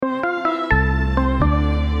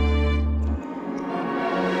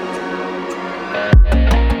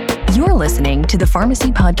listening to the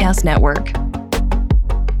Pharmacy Podcast Network.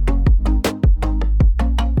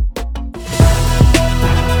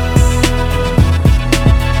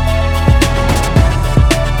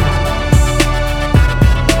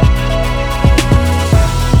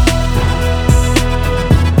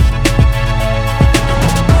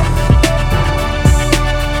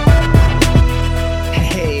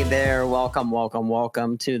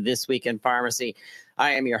 Welcome to This Week in Pharmacy.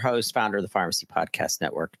 I am your host, founder of the Pharmacy Podcast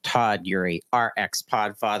Network, Todd Uri, RX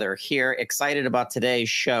Podfather, here. Excited about today's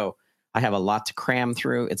show. I have a lot to cram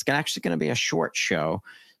through. It's actually going to be a short show,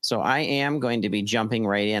 so I am going to be jumping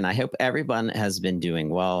right in. I hope everyone has been doing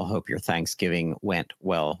well. Hope your Thanksgiving went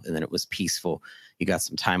well and that it was peaceful. You got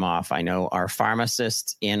some time off. I know our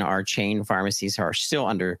pharmacists in our chain pharmacies are still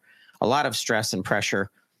under a lot of stress and pressure.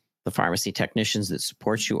 The pharmacy technicians that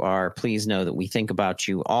support you are, please know that we think about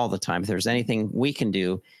you all the time. If there's anything we can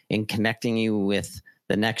do in connecting you with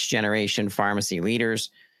the next generation pharmacy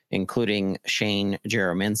leaders, including Shane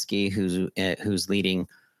Jerominski, who's leading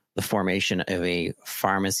the formation of a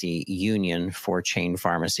pharmacy union for chain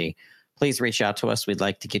pharmacy, please reach out to us. We'd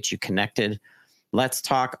like to get you connected. Let's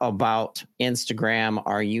talk about Instagram.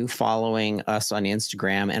 Are you following us on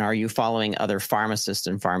Instagram? And are you following other pharmacists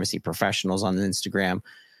and pharmacy professionals on Instagram?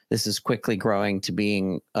 This is quickly growing to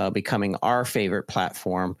becoming our favorite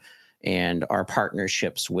platform, and our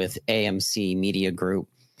partnerships with AMC Media Group,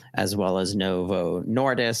 as well as Novo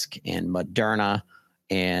Nordisk and Moderna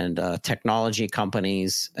and technology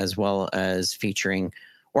companies, as well as featuring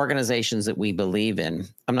organizations that we believe in.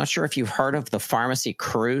 I'm not sure if you've heard of the Pharmacy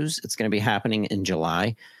Cruise. It's going to be happening in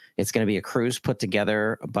July. It's going to be a cruise put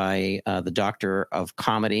together by the Doctor of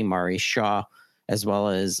Comedy, Maurice Shaw, as well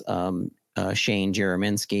as Shane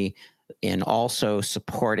Jerominski, and also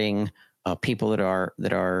supporting people that are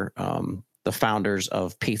the founders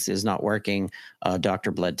of Pizza Is Not Working,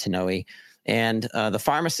 Dr. Bled Tanoe. And the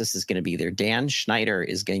pharmacist is going to be there. Dan Schneider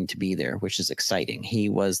is going to be there, which is exciting. He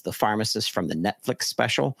was the pharmacist from the Netflix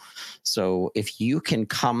special. So if you can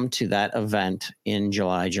come to that event in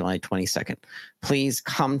July 22nd, please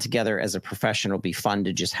come together as a professional. It'll be fun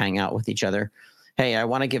to just hang out with each other. Hey, I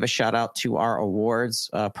want to give a shout out to our awards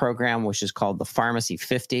program, which is called the Pharmacy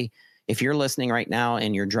 50. If you're listening right now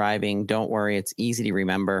and you're driving, don't worry. It's easy to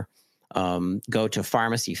remember. Go to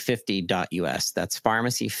pharmacy50.us. That's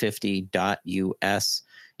pharmacy50.us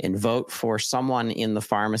and vote for someone in the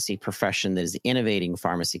pharmacy profession that is innovating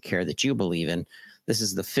pharmacy care that you believe in. This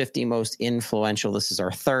is the 50 most influential. This is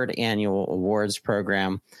our third annual awards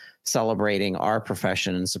program celebrating our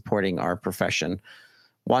profession and supporting our profession.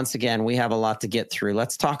 Once again, we have a lot to get through.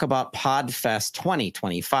 Let's talk about PodFest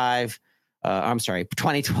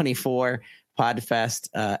 2024 PodFest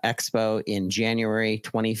Expo in January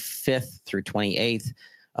 25th through 28th.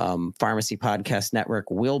 Pharmacy Podcast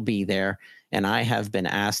Network will be there, and I have been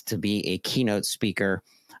asked to be a keynote speaker,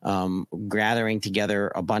 gathering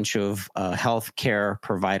together a bunch of healthcare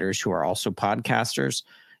providers who are also podcasters,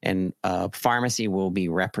 and pharmacy will be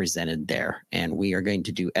represented there. And we are going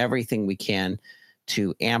to do everything we can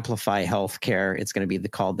to amplify healthcare. It's going to be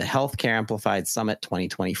called the Healthcare Amplified Summit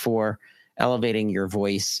 2024, elevating your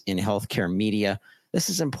voice in healthcare media. This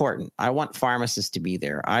is important. I want pharmacists to be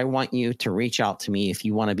there. I want you to reach out to me if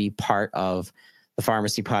you want to be part of the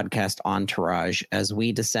Pharmacy Podcast entourage as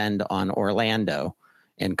we descend on Orlando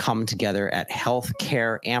and come together at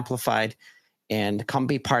Healthcare Amplified, and come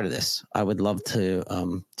be part of this. I would love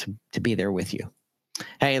to be there with you.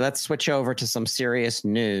 Hey, let's switch over to some serious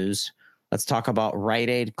news. Let's talk about Rite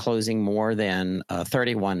Aid closing more than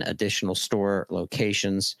 31 additional store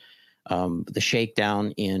locations. The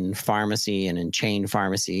shakedown in pharmacy and in chain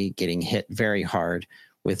pharmacy getting hit very hard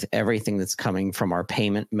with everything that's coming from our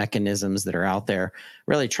payment mechanisms that are out there,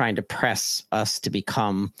 really trying to press us to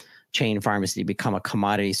become chain pharmacy, to become a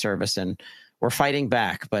commodity service. And we're fighting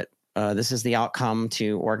back, but this is the outcome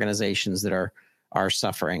to organizations that are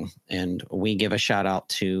suffering. And we give a shout out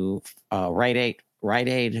to Rite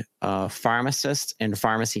Aid pharmacists and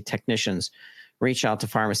pharmacy technicians. Reach out to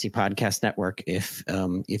Pharmacy Podcast Network if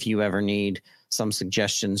you ever need some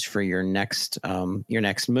suggestions for your next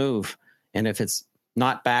move. And if it's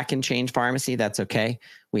not back in chain pharmacy, that's okay.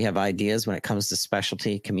 We have ideas when it comes to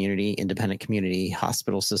specialty, community, independent community,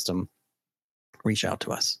 hospital system. Reach out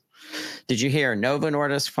to us. Did you hear Novo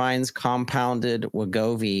Nordisk finds compounded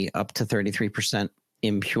Wegovy up to 33%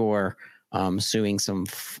 impure, suing some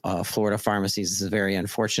Florida pharmacies? This is very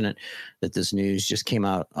unfortunate that this news just came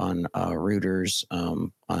out on Reuters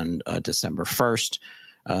on December 1st.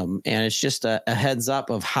 And it's just a heads up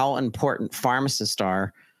of how important pharmacists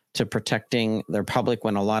are to protecting their public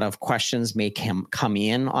when a lot of questions may come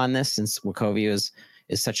in on this, since Wegovy is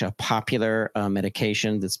is such a popular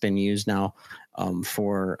medication that's been used now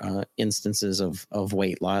for instances of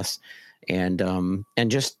weight loss. And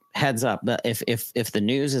just heads up that if the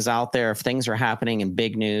news is out there, if things are happening in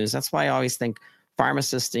big news, that's why I always think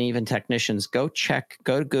pharmacists and even technicians go to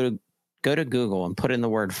Google and put in the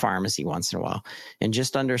word pharmacy once in a while and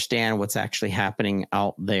just understand what's actually happening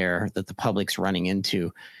out there that the public's running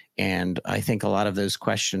into. And I think a lot of those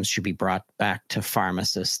questions should be brought back to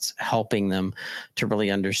pharmacists, helping them to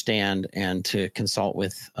really understand and to consult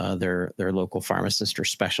with their local pharmacist or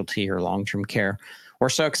specialty or long-term care. We're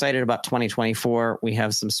so excited about 2024. We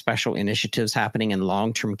have some special initiatives happening in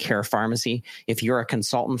long-term care pharmacy. If you're a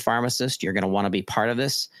consultant pharmacist, you're going to want to be part of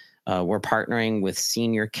this. We're partnering with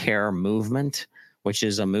Senior Care Movement, which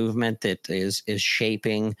is a movement that is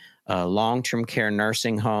shaping long-term care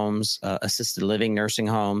nursing homes, assisted living nursing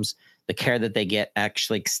homes, the care that they get,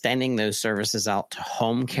 actually extending those services out to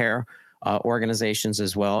home care organizations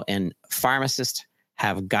as well. And pharmacists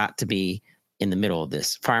have got to be in the middle of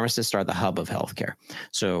this. Pharmacists are the hub of healthcare.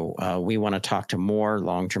 So we want to talk to more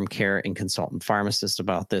long-term care and consultant pharmacists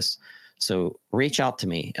about this. So reach out to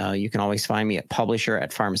me. You can always find me at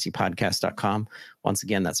publisher@pharmacypodcast.com. Once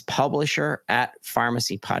again, that's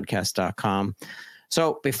publisher@pharmacypodcast.com.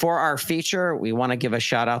 So before our feature, we want to give a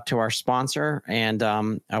shout out to our sponsor, and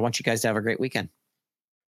I want you guys to have a great weekend.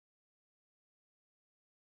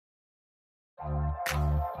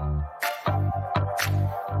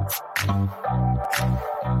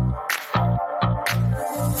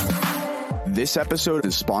 This episode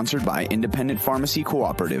is sponsored by Independent Pharmacy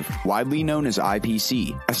Cooperative, widely known as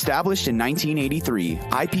IPC. Established in 1983,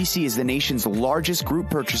 IPC is the nation's largest group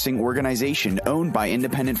purchasing organization owned by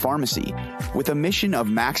independent pharmacy. With a mission of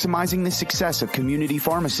maximizing the success of community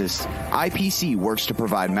pharmacists, IPC works to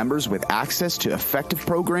provide members with access to effective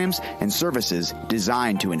programs and services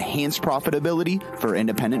designed to enhance profitability for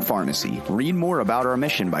independent pharmacy. Read more about our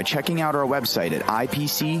mission by checking out our website at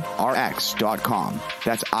ipcrx.com.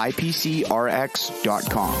 That's ipcrx.com.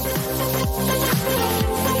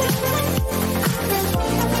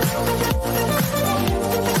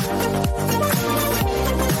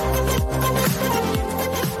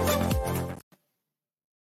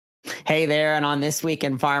 Hey there, and on This Week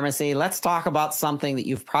in Pharmacy, let's talk about something that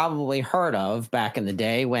you've probably heard of back in the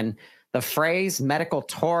day when the phrase medical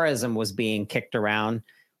tourism was being kicked around.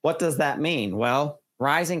 What does that mean? Well,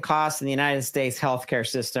 rising costs in the United States healthcare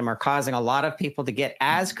system are causing a lot of people to get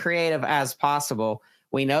as creative as possible.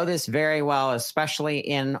 We know this very well, especially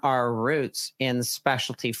in our roots in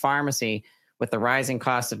specialty pharmacy. With the rising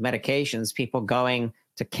cost of medications, people going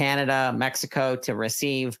to Canada, Mexico to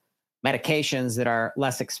receive medications that are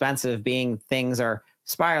less expensive, being things are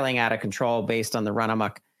spiraling out of control based on the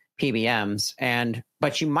run-amok PBMs.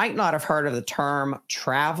 But you might not have heard of the term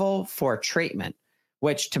travel for treatment,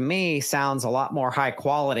 which to me sounds a lot more high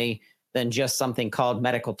quality than just something called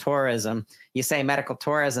medical tourism. You say medical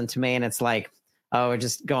tourism to me and it's like, oh, we're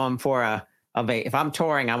just going for if I'm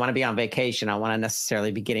touring, I want to be on vacation. I want to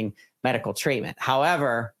necessarily be getting medical treatment.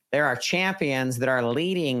 However, there are champions that are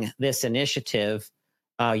leading this initiative,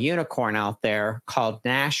 unicorn out there called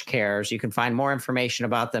NASH Cares. You can find more information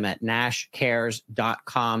about them at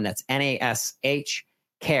nashcares.com. That's NASH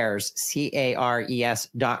Cares,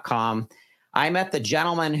 CARES.com. I met the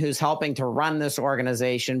gentleman who's helping to run this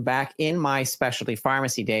organization back in my specialty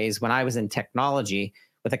pharmacy days when I was in technology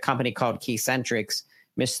with a company called Keycentrix,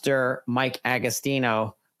 Mr. Mike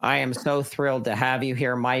Agostino. I am so thrilled to have you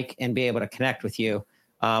here, Mike, and be able to connect with you.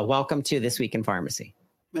 Welcome to This Week in Pharmacy.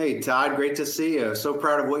 Hey, Todd, great to see you. So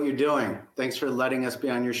proud of what you're doing. Thanks for letting us be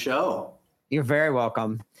on your show. You're very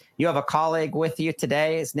welcome. You have a colleague with you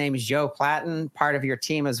today. His name is Joe Platten, part of your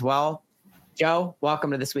team as well. Joe,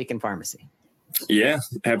 welcome to This Week in Pharmacy. Yeah,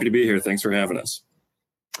 happy to be here. Thanks for having us.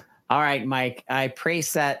 All right, Mike, I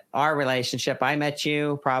preset our relationship. I met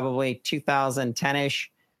you probably 2010-ish.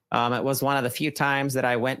 It was one of the few times that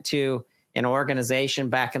I went to an organization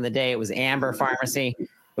back in the day. It was Amber Pharmacy.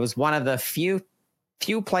 It was one of the few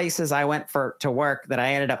places I went to work that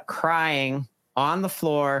I ended up crying on the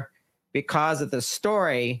floor because of the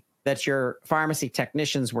story that your pharmacy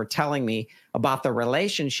technicians were telling me about the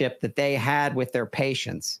relationship that they had with their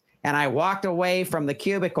patients. And I walked away from the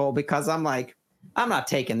cubicle because I'm like, I'm not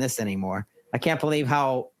taking this anymore. I can't believe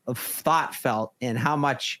how thought felt and how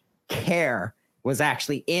much care was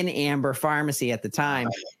actually in Amber Pharmacy at the time.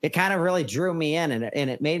 It kind of really drew me in and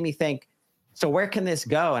it made me think, so where can this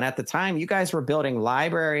go? And at the time, you guys were building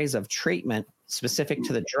libraries of treatment specific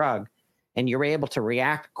to the drug, and you were able to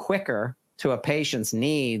react quicker to a patient's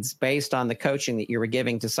needs based on the coaching that you were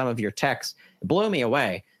giving to some of your techs. It blew me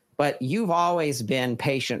away. but you've always been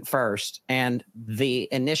patient first. And the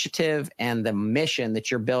initiative and the mission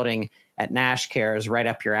that you're building at NASH Care is right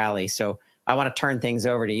up your alley. So I want to turn things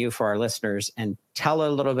over to you for our listeners and tell a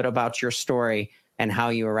little bit about your story and how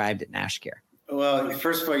you arrived at NASH Care. Well,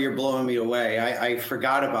 first of all, you're blowing me away. I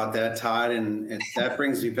forgot about that, Todd, and that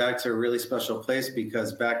brings me back to a really special place,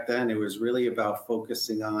 because back then it was really about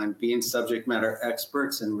focusing on being subject matter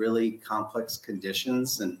experts in really complex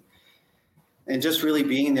conditions and just really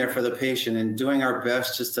being there for the patient and doing our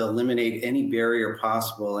best just to eliminate any barrier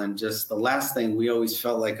possible. And just the last thing we always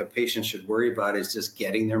felt like a patient should worry about is just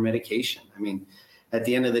getting their medication. I mean, at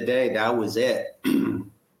the end of the day, that was it.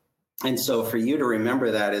 And so for you to remember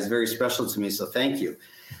that is very special to me. So thank you.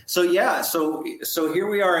 So yeah, so here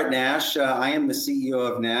we are at NASH. I am the CEO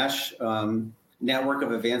of NASH, Network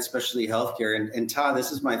of Advanced Specialty Healthcare. And Todd,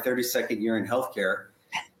 this is my 32nd year in healthcare.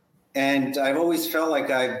 And I've always felt like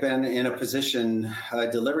I've been in a position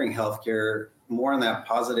delivering healthcare more on that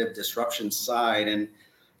positive disruption side. And,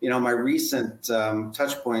 you know, my recent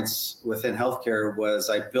touch points within healthcare was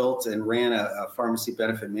I built and ran a pharmacy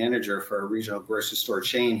benefit manager for a regional grocery store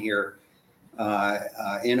chain here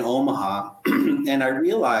in Omaha. And I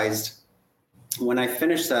realized when I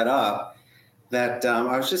finished that up that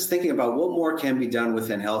I was just thinking about what more can be done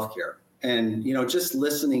within healthcare, and, you know, just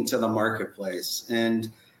listening to the marketplace, and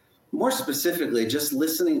more specifically, just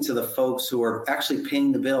listening to the folks who are actually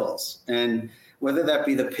paying the bills, and whether that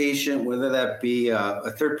be the patient, whether that be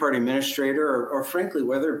a third-party administrator, or frankly,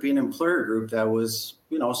 whether it be an employer group that was,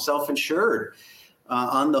 you know, self-insured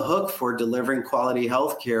on the hook for delivering quality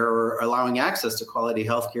healthcare or allowing access to quality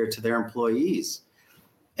healthcare to their employees.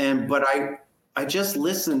 But I just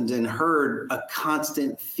listened and heard a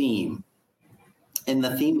constant theme, and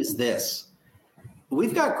the theme is this.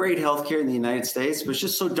 We've got great healthcare in the United States, but it's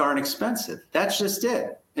just so darn expensive. That's just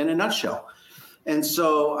it in a nutshell. And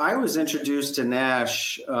so I was introduced to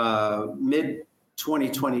NASH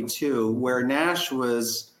mid-2022, where NASH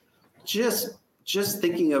was just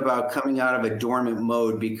thinking about coming out of a dormant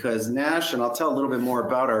mode, because NASH, and I'll tell a little bit more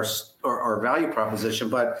about our value proposition,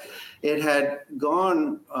 but it had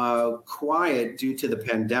gone quiet due to the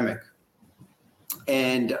pandemic.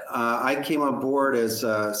 And I came on board as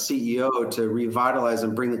CEO to revitalize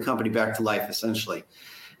and bring the company back to life, essentially,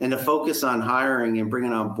 and to focus on hiring and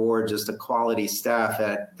bringing on board just a quality staff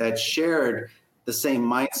that shared the same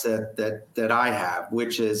mindset that I have,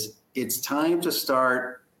 which is it's time to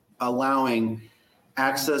start allowing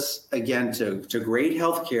access again to great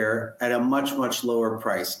healthcare at a much, much lower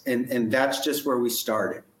price. And that's just where we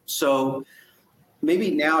started. So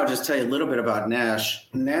maybe now I'll just tell you a little bit about NASH.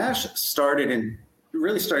 NASH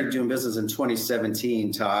really started doing business in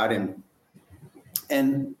 2017, Todd.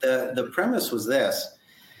 And the premise was this,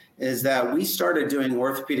 is that we started doing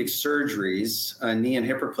orthopedic surgeries, knee and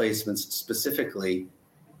hip replacements specifically,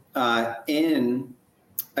 in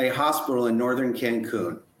a hospital in northern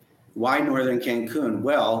Cancun. Why northern Cancun?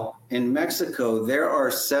 Well, in Mexico, there are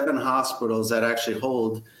 7 hospitals that actually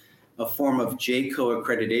hold a form of JCO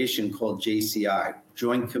accreditation called JCI,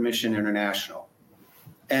 Joint Commission International.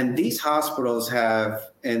 And these hospitals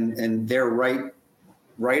have, in their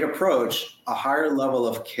right approach, a higher level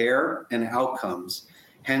of care and outcomes,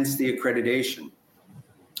 hence the accreditation.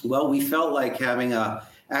 Well, we felt like having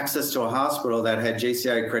access to a hospital that had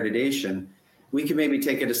JCI accreditation, we could maybe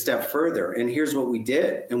take it a step further. And here's what we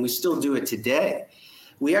did, and we still do it today.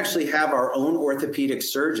 We actually have our own orthopedic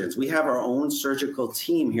surgeons. We have our own surgical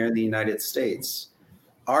team here in the United States.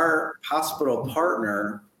 Our hospital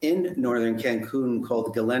partner in northern Cancun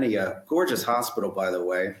called Galenia, gorgeous hospital, by the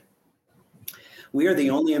way. We are the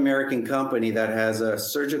only American company that has a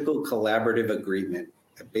surgical collaborative agreement.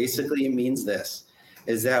 Basically, it means this,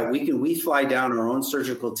 is that we fly down our own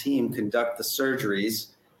surgical team, conduct the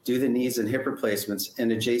surgeries, do the knees and hip replacements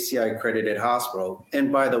in a JCI accredited hospital.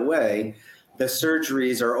 And by the way, the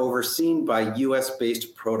surgeries are overseen by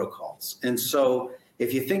US-based protocols. And so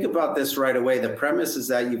if you think about this right away, the premise is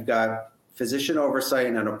that you've got physician oversight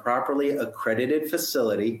in a properly accredited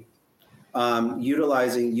facility,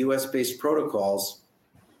 utilizing US-based protocols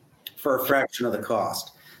for a fraction of the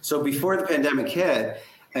cost. So before the pandemic hit,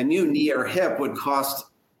 a new knee or hip would cost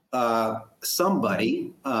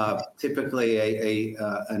somebody, typically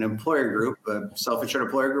an employer group, a self-insured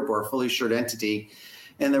employer group, or a fully insured entity,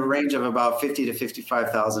 in the range of about $50,000 to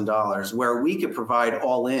 $55,000, where we could provide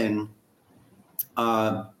all-in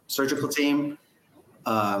surgical team,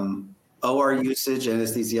 OR usage,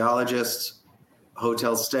 anesthesiologist,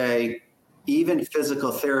 hotel stay, even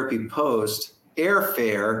physical therapy post,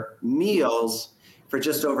 airfare, meals for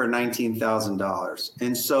just over $19,000.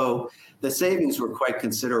 And so the savings were quite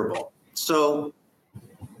considerable. So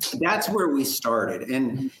that's where we started.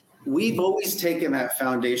 And we've always taken that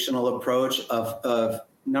foundational approach of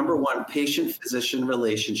number one, patient-physician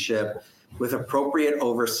relationship with appropriate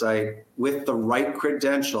oversight, with the right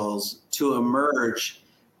credentials to emerge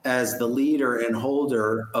as the leader and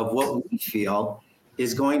holder of what we feel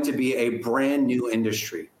is going to be a brand new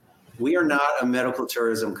industry. We are not a medical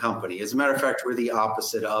tourism company. As a matter of fact, we're the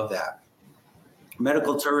opposite of that.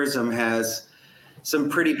 Medical tourism has some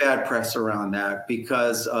pretty bad press around that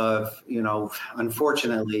because of,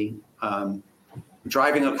 unfortunately,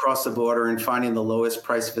 driving across the border and finding the lowest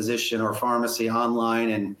price physician or pharmacy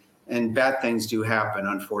online, and bad things do happen,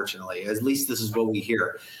 unfortunately. At least this is what we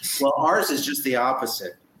hear. Well, ours is just the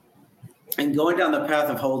opposite. And going down the path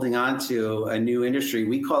of holding on to a new industry,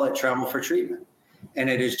 we call it travel for treatment. And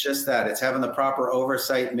it is just that. It's having the proper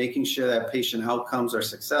oversight, making sure that patient outcomes are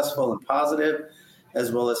successful and positive,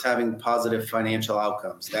 as well as having positive financial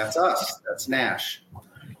outcomes. That's us. That's NASH.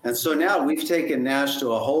 And so now we've taken NASH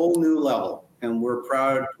to a whole new level, and we're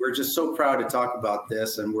proud. We're just so proud to talk about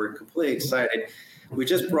this, and we're completely excited. We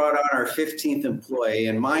just brought on our 15th employee,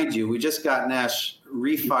 and mind you, we just got NASH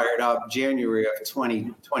refired up January of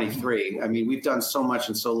 2023. I mean, we've done so much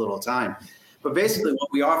in so little time. But basically what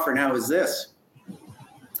we offer now is this.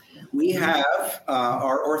 We have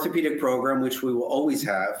our orthopedic program, which we will always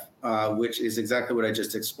have, which is exactly what I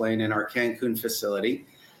just explained in our Cancun facility.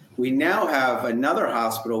 We now have another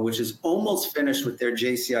hospital, which is almost finished with their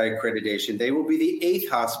JCI accreditation. They will be the 8th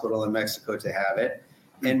hospital in Mexico to have it,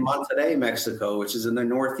 in Monterrey, Mexico, which is in the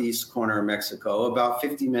northeast corner of Mexico, about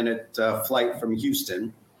 50-minute flight from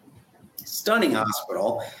Houston. Stunning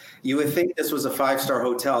hospital. You would think this was a 5-star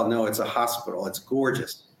hotel. No, it's a hospital. It's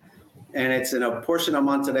gorgeous. And it's in a portion of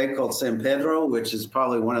Monterrey called San Pedro, which is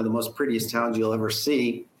probably one of the most prettiest towns you'll ever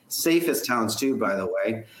see. Safest towns too, by the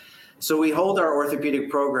way. So we hold our orthopedic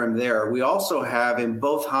program there. We also have in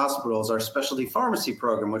both hospitals our specialty pharmacy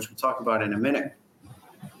program, which we'll talk about in a minute,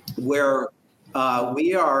 where we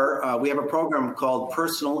have a program called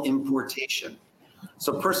personal importation.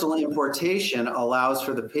 So personal importation allows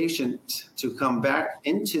for the patient to come back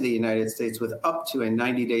into the United States with up to a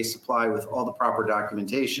 90-day supply with all the proper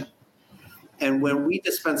documentation. And when we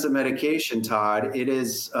dispense a medication, Todd, it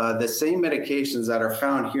is the same medications that are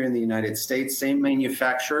found here in the United States, same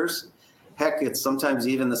manufacturers. Heck, it's sometimes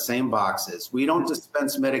even the same boxes. We don't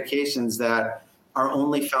dispense medications that are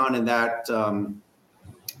only found in that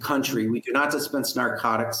country. We do not dispense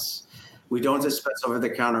narcotics. We don't dispense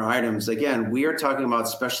over-the-counter items. Again, we are talking about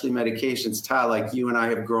specialty medications, Todd, like you and I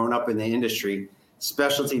have grown up in the industry,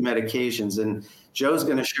 specialty medications. And Joe's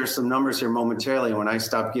going to share some numbers here momentarily when I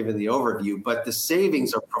stop giving the overview, but the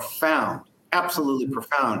savings are profound, absolutely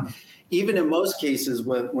profound. Even in most cases,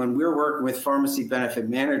 when we're working with pharmacy benefit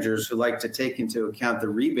managers who like to take into account the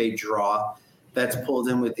rebate draw that's pulled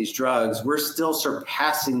in with these drugs, we're still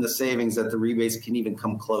surpassing the savings that the rebates can even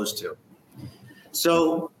come close to.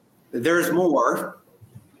 So there's more.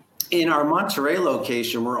 In our Monterrey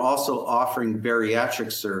location, we're also offering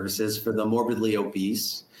bariatric services for the morbidly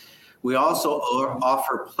obese. We also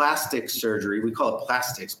offer plastic surgery. We call it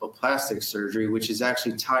plastics, but plastic surgery, which is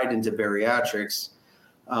actually tied into bariatrics.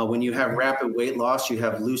 When you have rapid weight loss, you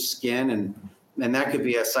have loose skin, and that could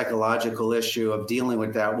be a psychological issue of dealing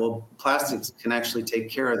with that. Well, plastics can actually take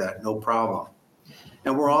care of that, no problem.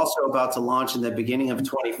 And we're also about to launch in the beginning of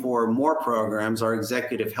 24 more programs, our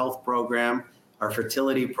executive health program, our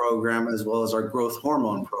fertility program, as well as our growth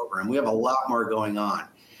hormone program. We have a lot more going on.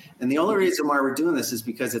 And the only reason why we're doing this is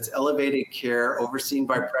because it's elevated care overseen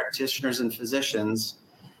by practitioners and physicians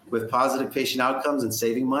with positive patient outcomes and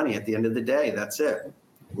saving money at the end of the day. That's it.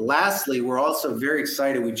 Lastly, we're also very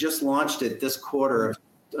excited. We just launched it this quarter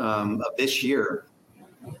of this year,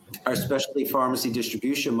 our specialty pharmacy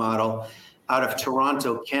distribution model out of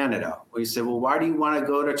Toronto, Canada. We said, well, why do you want to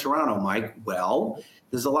go to Toronto, Mike? Well,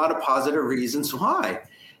 there's a lot of positive reasons why.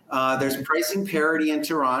 There's pricing parity in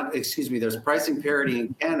Toronto, there's pricing parity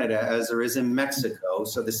in Canada as there is in Mexico.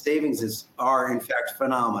 So the savings are in fact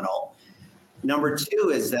phenomenal. Number two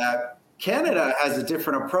is that Canada has a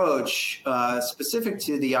different approach specific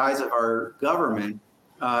to the eyes of our government,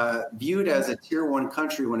 viewed as a tier 1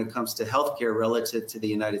 country when it comes to healthcare relative to the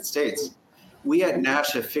United States. We at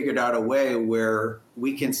NASH have figured out a way where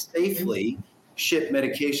we can safely ship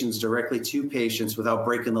medications directly to patients without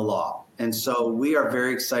breaking the law. And so we are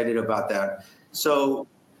very excited about that. So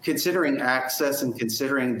considering access and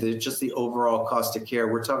considering just the overall cost of care,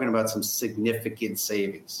 we're talking about some significant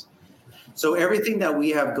savings. So everything that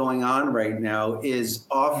we have going on right now is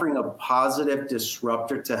offering a positive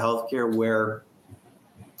disruptor to healthcare where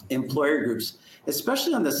employer groups,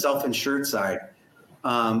 especially on the self-insured side,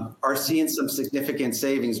 are seeing some significant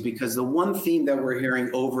savings, because the one theme that we're hearing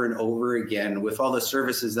over and over again with all the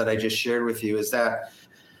services that I just shared with you is that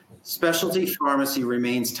specialty pharmacy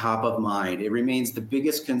remains top of mind. It remains the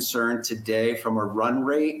biggest concern today from a run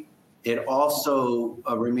rate. It also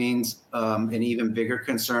remains an even bigger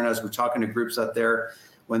concern as we're talking to groups out there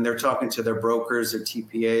when they're talking to their brokers, their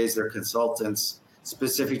TPAs, their consultants,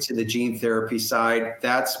 specific to the gene therapy side.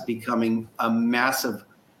 That's becoming a massive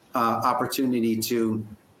opportunity to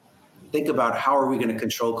think about how are we going to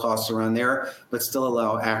control costs around there, but still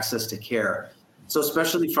allow access to care. So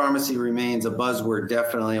specialty pharmacy remains a buzzword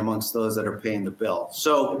definitely amongst those that are paying the bill.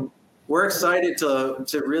 So we're excited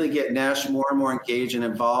to really get NASH more and more engaged and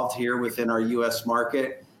involved here within our U.S.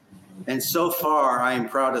 market. And so far, I am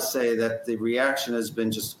proud to say that the reaction has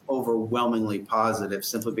been just overwhelmingly positive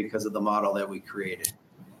simply because of the model that we created.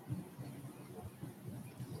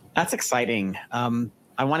 That's exciting.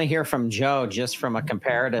 I want to hear from Joe, just from a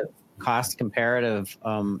comparative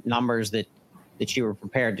numbers that you were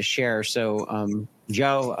prepared to share. So,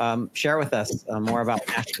 Joe, share with us more about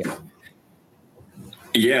NASH care.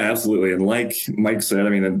 Yeah, absolutely. And like Mike said, I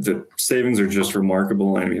mean, the savings are just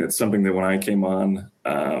remarkable. I mean, it's something that when I came on,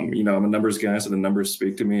 I'm a numbers guy, so the numbers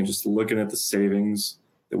speak to me, and just looking at the savings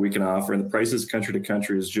that we can offer and the prices country to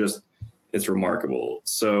country is just, it's remarkable.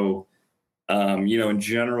 So, in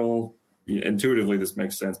general, intuitively, this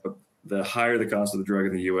makes sense, but the higher the cost of the drug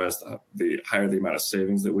in the U.S., the higher the amount of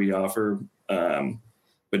savings that we offer.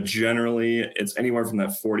 But generally, it's anywhere from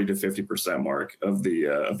that 40 to 50% mark of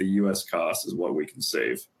the U.S. cost is what we can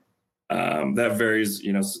save. That varies.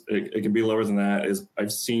 It can be lower than that.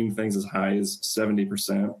 I've seen things as high as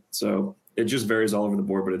 70%. So it just varies all over the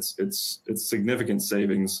board. But it's significant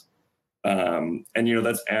savings. And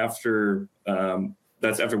that's after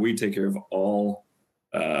we take care of all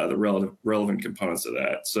the relevant components of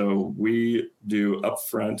that. So we do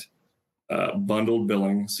upfront bundled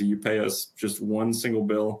billing. So you pay us just one single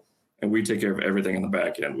bill, and we take care of everything on the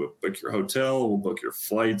back end. We'll book your hotel, we'll book your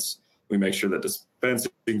flights. We make sure that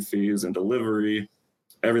dispensing fees and delivery,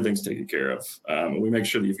 everything's taken care of. We make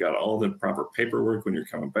sure that you've got all the proper paperwork when you're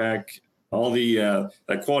coming back. All the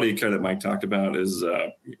that quality of care that Mike talked about is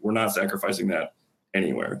we're not sacrificing that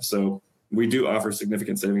anywhere. So we do offer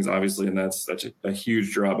significant savings, obviously, and that's such a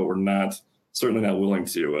huge draw, but we're certainly not willing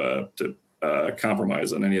to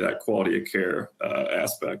compromise on any of that quality of care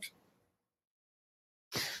aspect.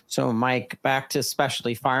 So, Mike, back to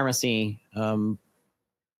specialty pharmacy.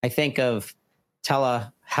 I think of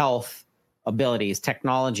telehealth abilities,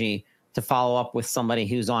 technology to follow up with somebody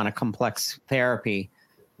who's on a complex therapy.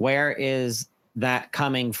 Where is that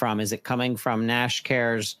coming from? Is it coming from NASH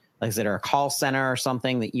Care's, is it a call center or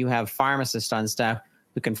something that you have pharmacists on staff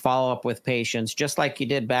who can follow up with patients just like you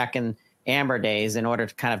did back in Amber days in order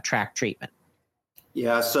to kind of track treatment?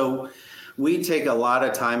 Yeah, so we take a lot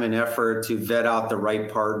of time and effort to vet out the right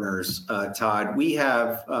partners, Todd. We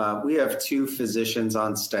have 2 physicians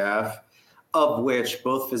on staff, of which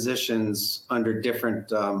both physicians under different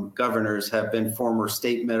governors have been former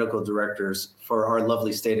state medical directors for our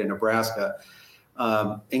lovely state of Nebraska.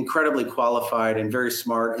 Incredibly qualified and very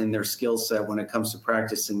smart in their skill set when it comes to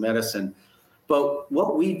practicing medicine. But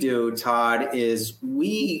what we do, Todd, is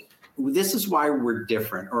this is why we're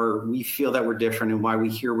different, or we feel that we're different, and why we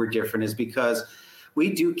hear we're different is because we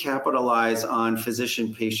do capitalize on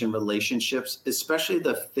physician-patient relationships, especially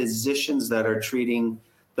the physicians that are treating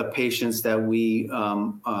the patients that we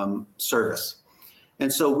service.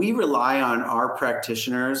 And so we rely on our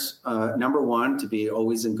practitioners, number one, to be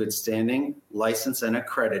always in good standing, licensed and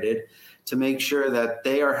accredited, to make sure that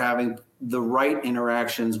they are having the right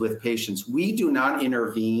interactions with patients. We do not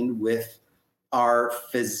intervene with our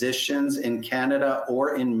physicians in Canada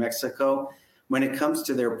or in Mexico when it comes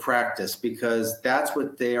to their practice, because that's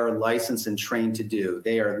what they are licensed and trained to do.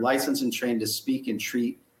 They are licensed and trained to speak and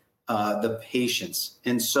treat the patients.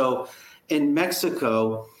 And so in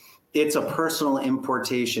Mexico, it's a personal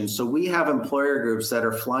importation. So we have employer groups that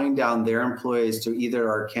are flying down their employees to either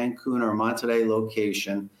our Cancun or Monterrey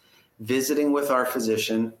location, visiting with our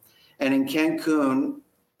physician. And in Cancun,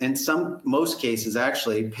 in most cases,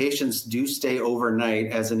 actually, patients do stay overnight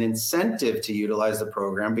as an incentive to utilize the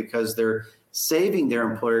program because they're saving their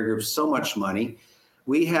employer groups so much money.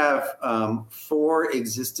 We have 4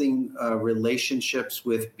 existing relationships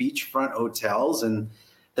with beachfront hotels, and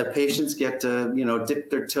the patients get to, dip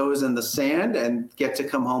their toes in the sand and get to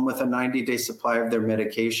come home with a 90-day supply of their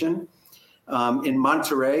medication. In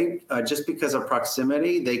Monterrey, just because of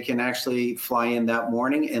proximity, they can actually fly in that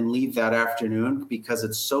morning and leave that afternoon because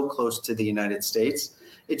it's so close to the United States.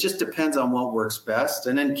 It just depends on what works best.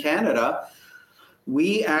 And in Canada,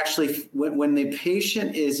 We actually, when the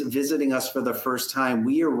patient is visiting us for the first time,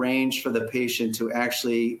 we arrange for the patient to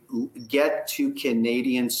actually get to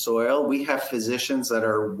Canadian soil. We have physicians that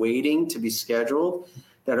are waiting to be scheduled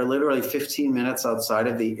that are literally 15 minutes outside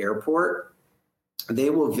of the airport.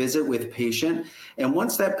 They will visit with patient. And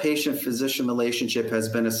once that patient-physician relationship has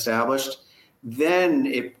been established, then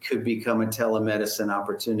it could become a telemedicine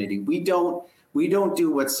opportunity. We don't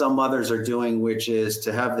do what some others are doing, which is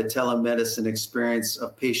to have the telemedicine experience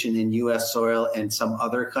of patient in U.S. soil and some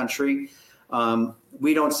other country.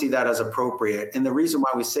 We don't see that as appropriate. And the reason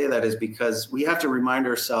why we say that is because we have to remind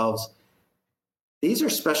ourselves, these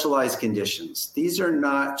are specialized conditions. These are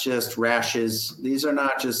not just rashes. These are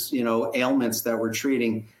not just, ailments that we're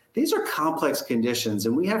treating. These are complex conditions.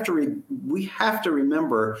 And we have to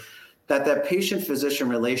remember that patient-physician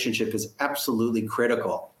relationship is absolutely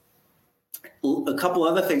critical. A couple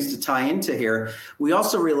other things to tie into here. We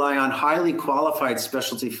also rely on highly qualified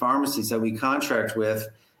specialty pharmacies that we contract with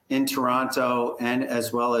in Toronto and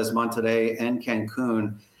as well as Monterrey and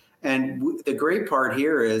Cancun. And the great part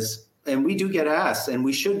here is, and we do get asked, and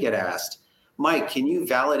we should get asked, Mike, can you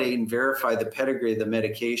validate and verify the pedigree of the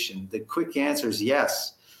medication? The quick answer is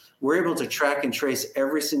yes. We're able to track and trace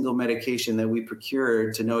every single medication that we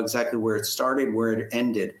procure to know exactly where it started, where it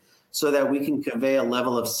ended, so that we can convey a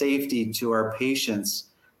level of safety to our patients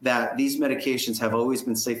that these medications have always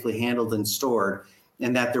been safely handled and stored,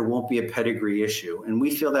 and that there won't be a pedigree issue. And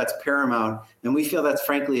we feel that's paramount, and we feel that's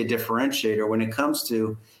frankly a differentiator when it comes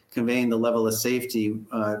to conveying the level of safety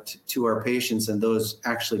to our patients and those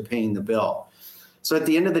actually paying the bill. So at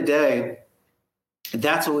the end of the day,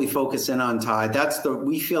 that's what we focus in on, Todd.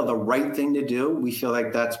 We feel the right thing to do. We feel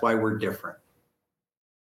like that's why we're different.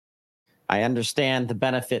 I understand the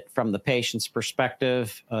benefit from the patient's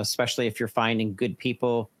perspective, especially if you're finding good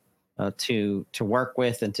people to work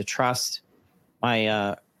with and to trust.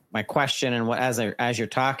 My question, and as you're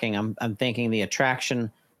talking, I'm thinking the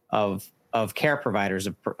attraction of care providers,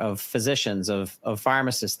 of physicians, of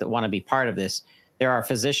pharmacists that want to be part of this. There are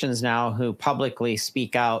physicians now who publicly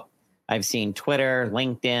speak out. I've seen Twitter,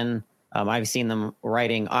 LinkedIn. I've seen them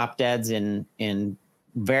writing op-eds in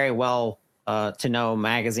very well to know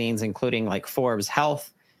magazines, including like Forbes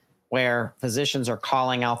Health, where physicians are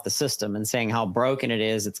calling out the system and saying how broken it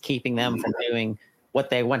is. It's keeping them from doing what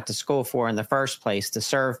they went to school for in the first place, to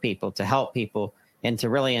serve people, to help people, and to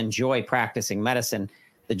really enjoy practicing medicine.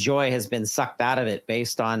 The joy has been sucked out of it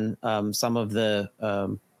based on some of the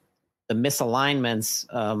misalignments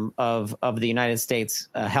of the United States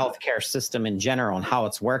healthcare system in general, and how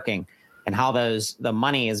it's working, and how the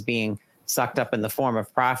money is being sucked up in the form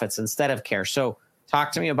of profits instead of care. So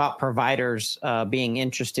talk to me about providers being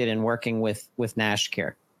interested in working with NASH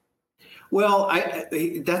care. Well,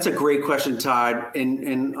 that's a great question, Todd.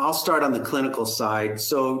 And I'll start on the clinical side.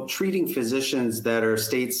 So treating physicians that are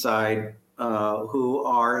stateside who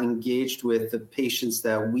are engaged with the patients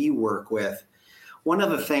that we work with, one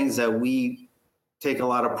of the things that we take a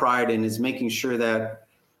lot of pride in is making sure that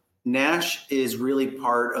NASH is really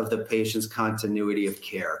part of the patient's continuity of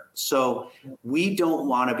care. So we don't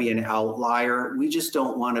want to be an outlier. We just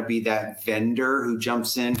don't want to be that vendor who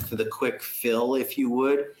jumps in for the quick fill, if you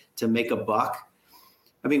would, to make a buck.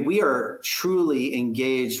 I mean, we are truly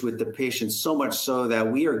engaged with the patient, so much so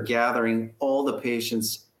that we are gathering all the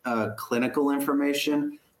patient's clinical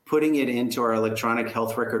information, putting it into our electronic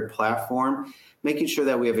health record platform, making sure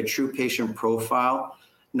that we have a true patient profile,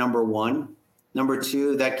 number one. Number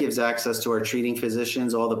two, that gives access to our treating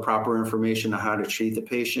physicians, all the proper information on how to treat the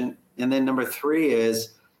patient. And then number three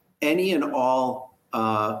is any and all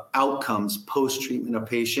outcomes post-treatment of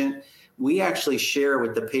patient, we actually share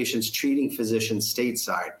with the patient's treating physician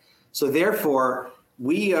stateside. So therefore,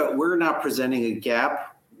 we're not presenting a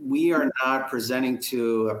gap. We are not presenting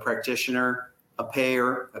to a practitioner, a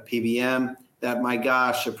payer, a PBM, that, my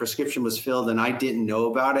gosh, a prescription was filled and I didn't know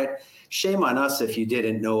about it. Shame on us if you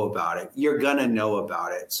didn't know about it. You're going to know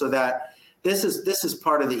about it. So that this is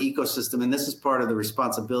part of the ecosystem, and this is part of the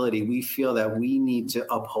responsibility we feel that we need to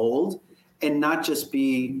uphold, and not just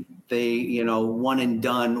be the one and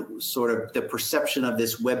done sort of the perception of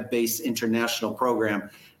this web-based international program.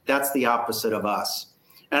 That's the opposite of us.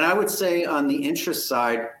 And I would say on the interest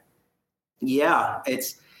side, yeah,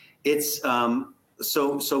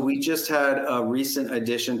 so we just had a recent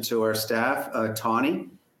addition to our staff, Tawny.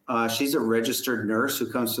 She's a registered nurse who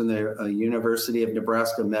comes from the University of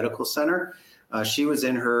Nebraska Medical Center. She was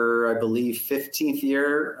in her, I believe, 15th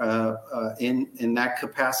year in that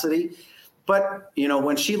capacity. But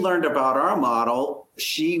when she learned about our model,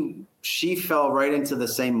 she fell right into the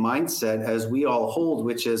same mindset as we all hold,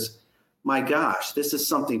 which is my gosh, this is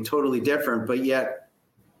something totally different. But yet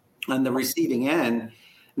on the receiving end,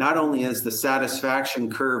 not only is the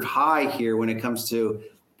satisfaction curve high here when it comes to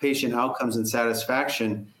patient outcomes and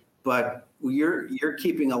satisfaction, but you're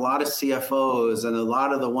keeping a lot of CFOs and a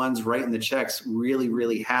lot of the ones writing the checks really,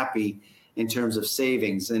 really happy in terms of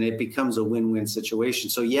savings, and it becomes a win-win situation.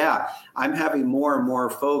 So yeah, I'm having more and more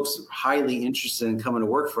folks highly interested in coming to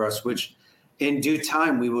work for us, which in due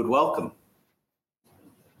time we would welcome.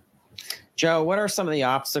 Joe, what are some of the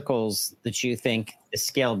obstacles that you think the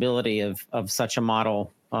scalability of such a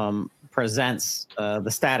model presents the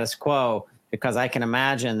status quo? Because I can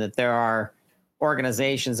imagine that there are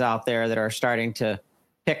organizations out there that are starting to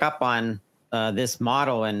pick up on this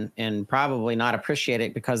model and probably not appreciate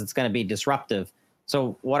it because it's going to be disruptive.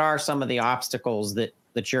 So what are some of the obstacles that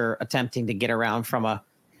you're attempting to get around from a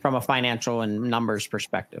financial and numbers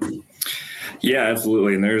perspective? Yeah,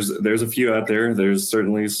 absolutely. And there's a few out there. There's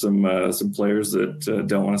certainly some players that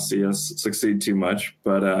don't want to see us succeed too much.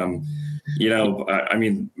 But, I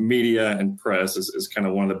mean, media and press is kind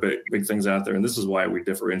of one of the big things out there. And this is why we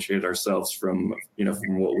differentiate ourselves from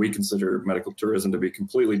what we consider medical tourism to be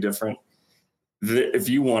completely different. If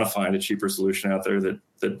you want to find a cheaper solution out there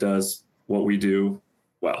that does what we do,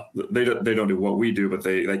 well, they don't do what we do, but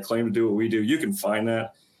they claim to do what we do. You can find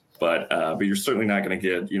that, but you're certainly not going to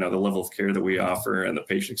get the level of care that we offer and the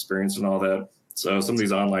patient experience and all that. So some of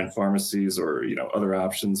these online pharmacies or other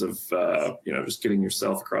options of just getting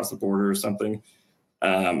yourself across the border or something,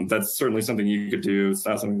 that's certainly something you could do. It's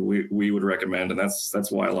not something we would recommend, and that's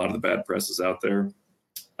why a lot of the bad press is out there.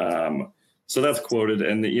 So that's quoted,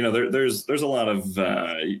 and there's a lot of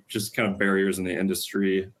just kind of barriers in the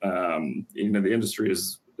industry. The industry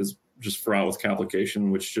is just fraught with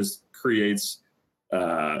complication, which just creates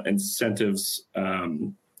incentives,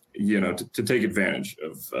 to take advantage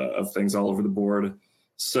of things all over the board.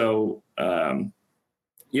 So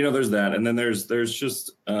there's that, and then there's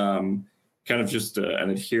just kind of just an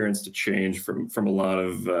adherence to change from a lot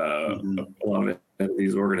of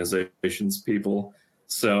these organizations, people.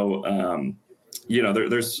 So,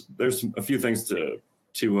 there's a few things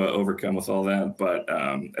to overcome with all that. But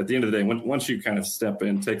at the end of the day, once you kind of step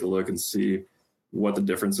in, take a look and see what the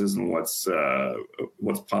difference is and what's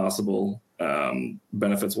possible,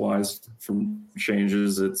 benefits wise from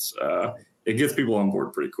changes, it gets people on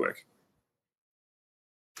board pretty quick.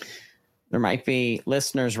 There might be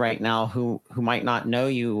listeners right now who might not know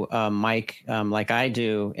you, Mike, like I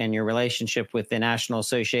do, and your relationship with the National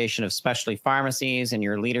Association of Specialty Pharmacies and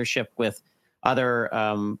your leadership with other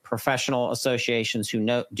professional associations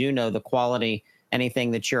who do know the quality,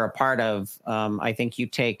 anything that you're a part of. I think you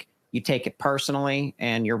take it personally,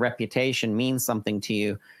 and your reputation means something to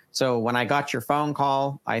you. So when I got your phone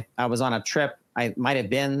call, I was on a trip. I might have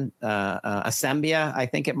been Assembia, I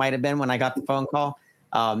think it might have been when I got the phone call.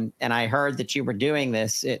 And I heard that you were doing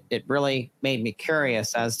this. It really made me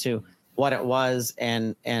curious as to what it was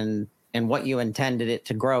and what you intended it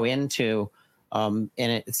to grow into. And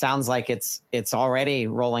it sounds like it's already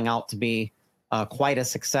rolling out to be quite a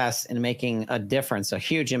success and making a difference, a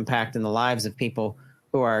huge impact in the lives of people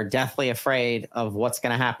who are deathly afraid of what's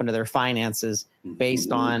going to happen to their finances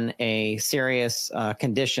based on a serious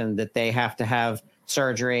condition that they have to have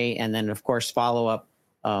surgery and then, of course, follow up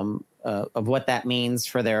of what that means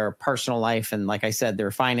for their personal life and, like I said,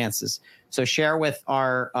 their finances. So share with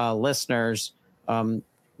our listeners,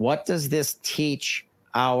 what does this teach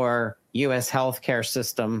our U.S. healthcare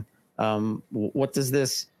system? What does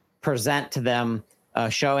this present to them,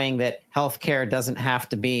 showing that healthcare doesn't have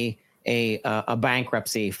to be a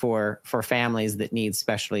bankruptcy for families that need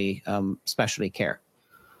specialty care?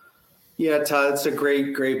 Yeah, Todd, that's a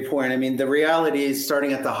great point. I mean, the reality is,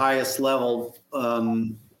 starting at the highest level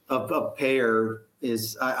of payer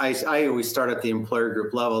is, I always start at the employer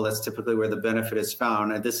group level. That's typically where the benefit is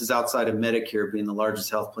found. And this is outside of Medicare being the largest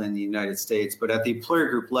health plan in the United States. But at the employer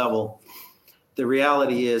group level, the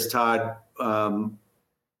reality is, Todd,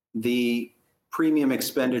 the premium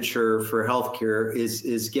expenditure for healthcare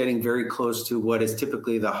is getting very close to what is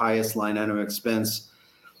typically the highest line item expense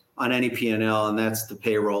on any P&L, and that's the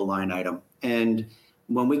payroll line item. And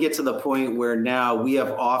when we get to the point where now we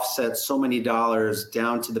have offset so many dollars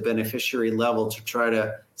down to the beneficiary level to try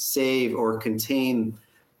to save or contain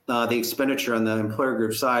the expenditure on the employer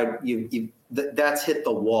group side, that's hit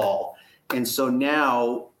the wall. And so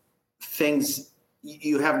now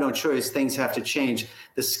you have no choice. Things have to change.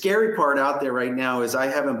 The scary part out there right now is I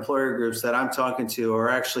have employer groups that I'm talking to are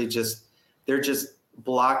actually they're just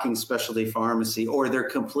blocking specialty pharmacy, or they're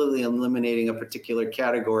completely eliminating a particular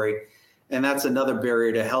category. And that's another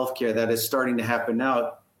barrier to healthcare that is starting to happen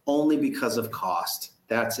now only because of cost.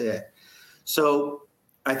 That's it. So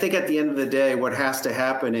I think at the end of the day, what has to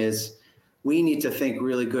happen is we need to think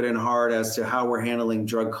really good and hard as to how we're handling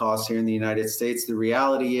drug costs here in the United States. The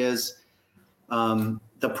reality is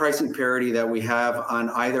the pricing parity that we have on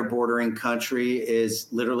either bordering country is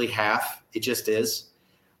literally half. It just is.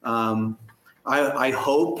 I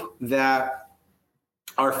hope that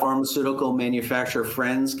our pharmaceutical manufacturer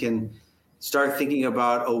friends can start thinking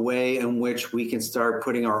about a way in which we can start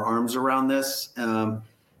putting our arms around this.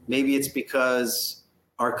 Maybe it's because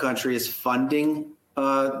our country is funding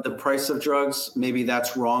the price of drugs. Maybe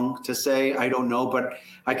that's wrong to say. I don't know, but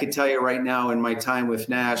I can tell you right now in my time with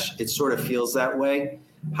NASH, it sort of feels that way.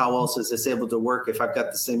 How else is this able to work if I've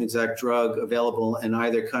got the same exact drug available in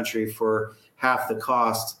either country for half the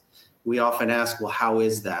cost? We often ask, well, how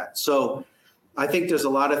is that? So I think there's a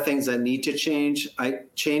lot of things that need to change.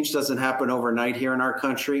 Change doesn't happen overnight here in our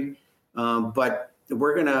country, but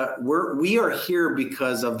we are here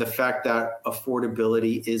because of the fact that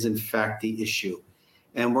affordability is in fact the issue.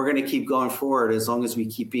 And we're going to keep going forward as long as we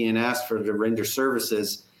keep being asked for to render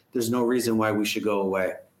services. There's no reason why we should go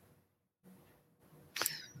away.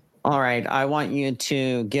 All right. I want you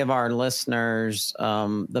to give our listeners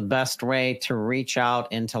the best way to reach out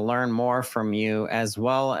and to learn more from you, as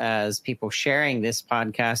well as people sharing this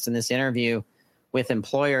podcast and this interview with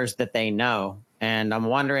employers that they know. And I'm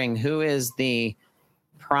wondering, who is the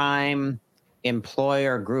prime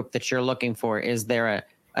employer group that you're looking for? Is there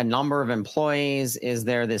a number of employees? Is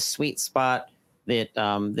there this sweet spot that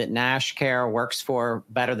NASH Care works for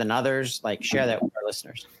better than others? Like, share that with our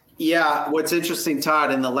listeners. Yeah, what's interesting,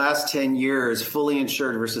 Todd, in the last 10 years, fully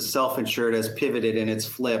insured versus self-insured has pivoted and it's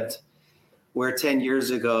flipped. Where 10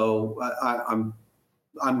 years ago, I'm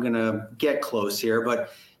going to get close here,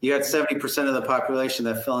 but you had 70% of the population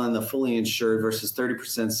that fell in the fully insured versus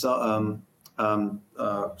 30%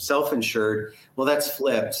 self-insured. Well, that's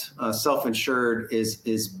flipped. Self-insured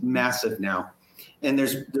is massive now. And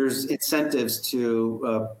there's incentives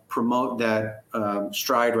to promote that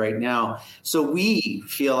stride right now. So we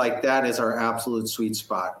feel like that is our absolute sweet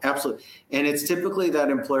spot. Absolutely. And it's typically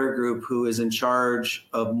that employer group who is in charge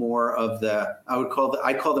of more of the,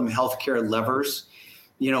 I call them healthcare levers.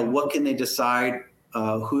 You know, what can they decide?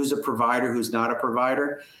 Who's a provider, who's not a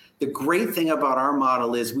provider? The great thing about our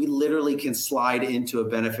model is we literally can slide into a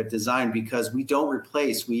benefit design because we don't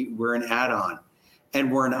replace, we're an add-on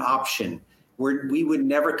and we're an option. We would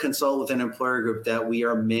never consult with an employer group that we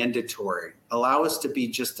are mandatory. Allow us to be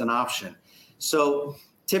just an option. So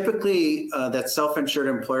typically that self-insured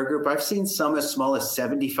employer group, I've seen some as small as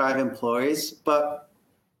 75 employees, but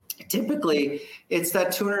typically it's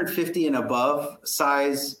that 250 and above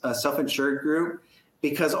size self-insured group,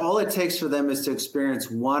 because all it takes for them is to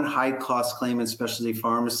experience one high-cost claim in specialty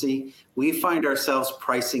pharmacy. We find ourselves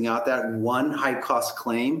pricing out that one high-cost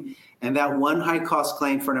claim, and that one high-cost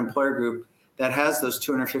claim for an employer group that has those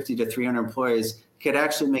 250 to 300 employees could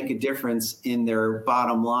actually make a difference in their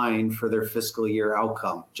bottom line for their fiscal year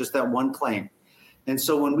outcome, just that one claim. And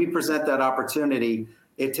so when we present that opportunity,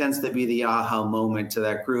 it tends to be the aha moment to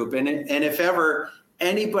that group. And if ever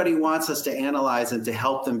anybody wants us to analyze and to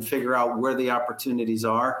help them figure out where the opportunities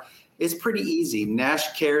are, it's pretty easy.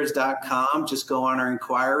 NASHcares.com, just go on our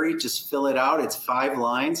inquiry, just fill it out. It's 5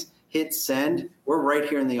 lines, hit send. We're right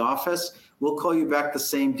here in the office. We'll call you back the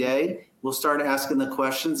same day. We'll start asking the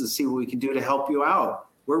questions and see what we can do to help you out.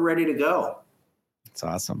 We're ready to go. That's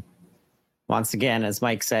awesome. Once again, as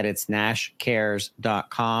Mike said, it's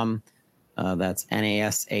NASHcares.com. That's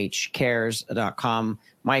NASHcares.com.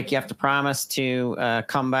 Mike, you have to promise to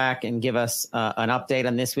come back and give us an update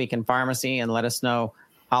on This Week in Pharmacy and let us know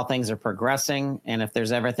how things are progressing and if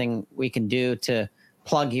there's everything we can do to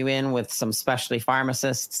plug you in with some specialty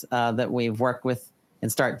pharmacists that we've worked with,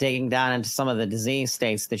 and start digging down into some of the disease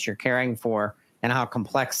states that you're caring for and how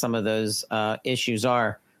complex some of those issues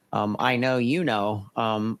are. I know you know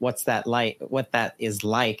what that is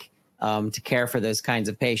like to care for those kinds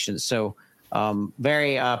of patients. So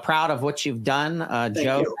very proud of what you've done.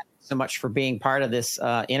 Joe, thank you so much for being part of this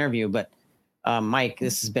interview. But Mike,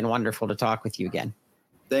 this has been wonderful to talk with you again.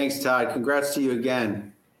 Thanks, Todd. Congrats to you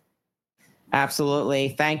again. Absolutely.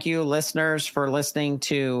 Thank you, listeners, for listening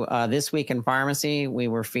to This Week in Pharmacy. We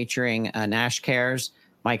were featuring NASH Cares,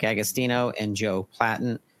 Mike Agostino, and Joe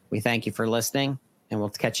Platten. We thank you for listening, and we'll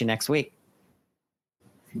catch you next week.